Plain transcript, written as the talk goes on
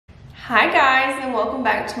Hi guys, and welcome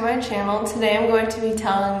back to my channel. Today I'm going to be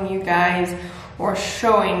telling you guys, or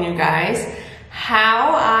showing you guys,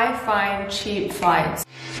 how I find cheap flights.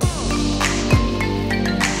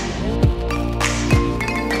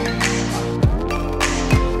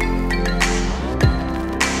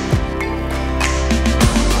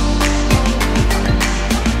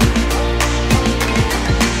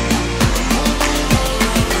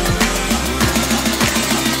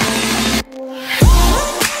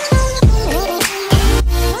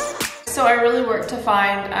 So I really work to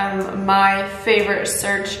find my favorite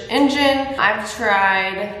search engine. I've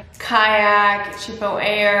tried Kayak, Cheapo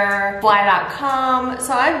Air, Fly.com.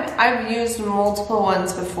 So I've used multiple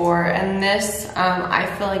ones before, and this, I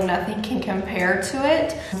feel like nothing can compare to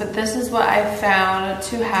it. But this is what I've found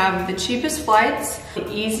to have the cheapest flights, the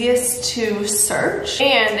easiest to search,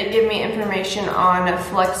 and they give me information on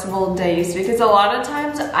flexible days, because a lot of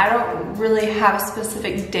times I don't really have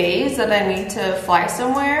specific days that I need to fly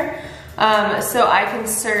somewhere. So I can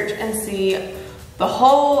search and see the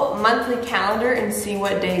whole monthly calendar and see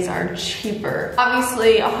what days are cheaper.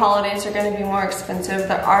 Obviously, holidays are going to be more expensive.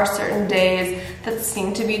 There are certain days that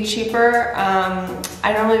seem to be cheaper.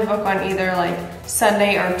 I normally book on either like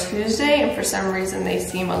Sunday or Tuesday, and for some reason they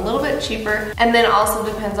seem a little bit cheaper. And then also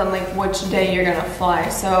depends on like which day you're gonna fly.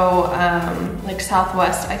 So like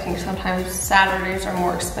Southwest, I think sometimes Saturdays are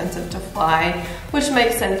more expensive to fly, which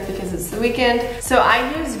makes sense because it's the weekend. So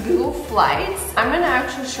I use Google Flights. I'm gonna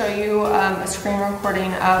actually show you a screen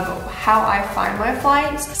recording of how I find my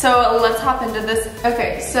flights. So let's hop into this.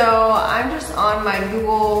 Okay, so I'm just on my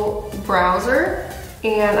Google browser,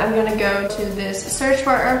 and I'm gonna go to this search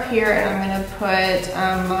bar up here, and I'm gonna put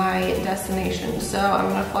my destination. So I'm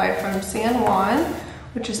gonna fly from San Juan,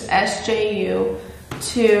 which is SJU,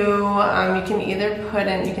 to, you can either put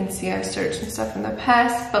in, you can see I've searched and stuff in the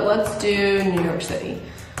past, but let's do New York City.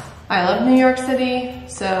 I love New York City,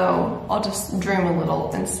 so I'll just dream a little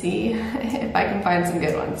and see if I can find some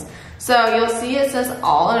good ones. So you'll see it says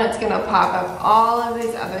all, and it's gonna pop up all of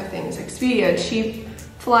these other things: Expedia,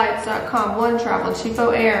 cheapflights.com, One Travel,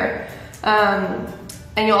 Cheapo Air.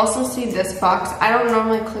 And you'll also see this box. I don't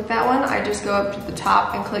normally click that one. I just go up to the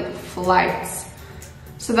top and click Flights.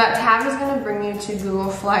 So that tab is gonna bring you to Google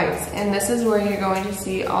Flights, and this is where you're going to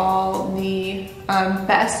see all the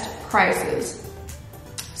best prices.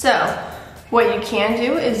 So what you can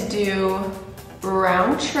do is do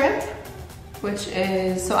round trip, which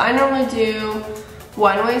is, so I normally do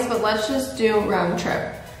one ways, but let's just do round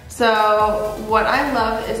trip. So what I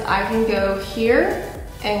love is I can go here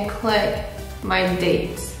and click my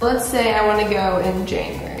dates. Let's say I want to go in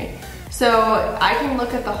January. So I can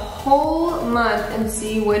look at the whole month and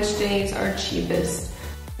see which days are cheapest.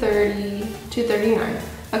 30 to 39.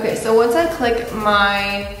 Okay, so once I click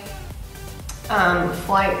my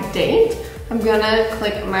flight date, I'm gonna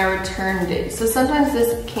click my return date. So sometimes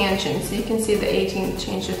this can change. So you can see the 18th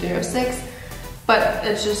changed to 306, but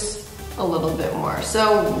it's just a little bit more.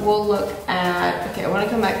 So we'll look at, okay, I wanna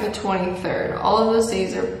come back the 23rd. All of those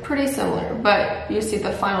days are pretty similar, but you see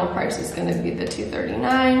the final price is gonna be the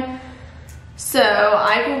 239. So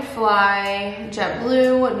I can fly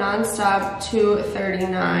JetBlue nonstop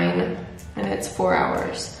 239, and it's 4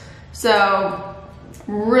 hours. So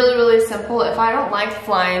really, really simple. If I don't like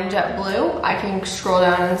flying JetBlue, I can scroll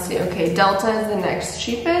down and see, okay, Delta is the next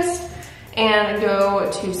cheapest, and go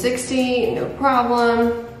 260, no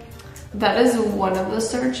problem. That is one of the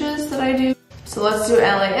searches that I do. So let's do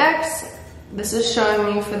LAX. This is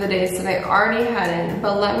showing me for the days that I already had in,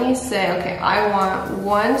 but let me say, okay, I want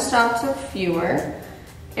one stop to fewer.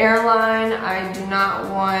 Airline, I do not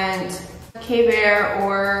want Cape Air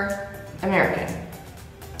or American.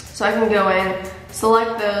 So I can go in,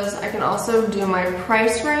 select those. I can also do my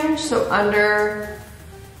price range, so under,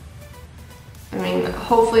 I mean,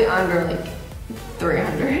 hopefully under like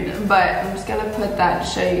 300, but I'm just gonna put that to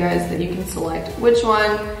show you guys that you can select which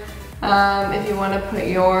one. If you wanna put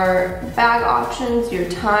your bag options, your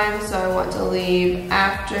time, so I want to leave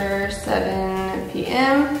after 7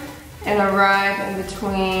 p.m. and arrive in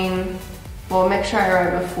between, well, make sure I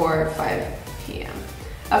arrive before 5 p.m.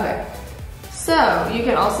 Okay. So you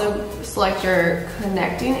can also select your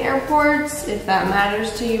connecting airports if that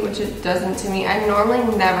matters to you, which it doesn't to me. I normally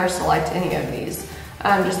never select any of these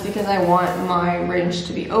just because I want my range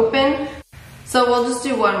to be open. So we'll just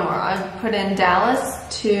do one more. I've put in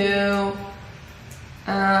Dallas to,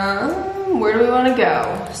 where do we want to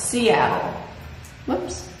go? Seattle.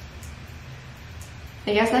 Whoops.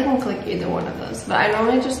 I guess I can click either one of those, but I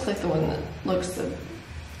normally just click the one that looks the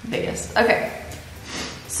biggest. Okay.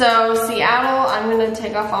 So Seattle, I'm gonna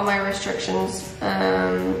take off all my restrictions.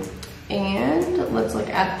 And let's look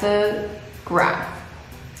at the graph.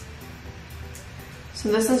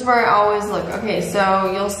 So this is where I always look. Okay,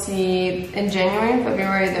 so you'll see in January and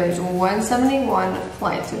February there's 171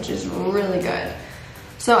 flights, which is really good.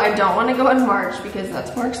 So I don't want to go in March because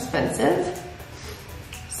that's more expensive.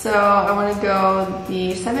 So I want to go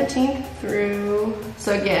the 17th through,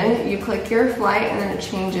 so again, you click your flight and then it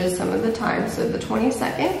changes some of the time. So the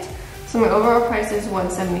 22nd, so my overall price is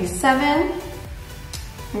 177.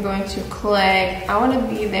 I'm going to click, I want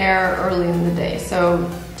to be there early in the day. So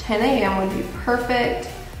 10 a.m. would be perfect.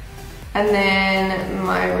 And then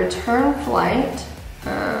my return flight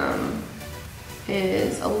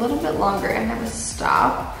is a little bit longer. I have a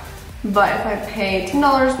stop. But if I pay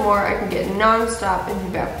 $10 more, I can get non-stop and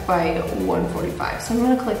be back by 1:45. So I'm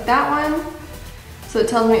gonna click that one. So it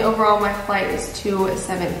tells me overall my flight is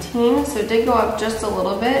 217. So it did go up just a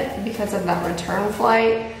little bit because of that return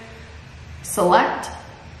flight. Select.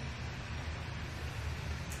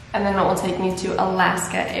 And then it will take me to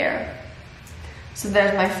Alaska Air. So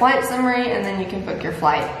there's my flight summary, and then you can book your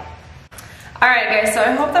flight. All right, guys, so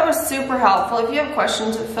I hope that was super helpful. If you have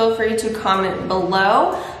questions, feel free to comment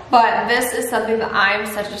below. But this is something that I'm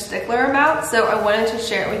such a stickler about, so I wanted to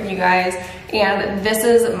share it with you guys. And this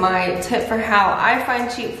is my tip for how I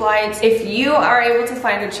find cheap flights. If you are able to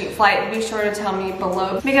find a cheap flight, be sure to tell me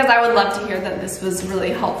below because I would love to hear that this was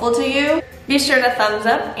really helpful to you. Be sure to thumbs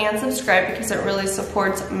up and subscribe because it really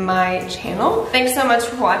supports my channel. Thanks so much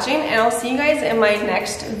for watching, and I'll see you guys in my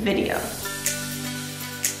next video.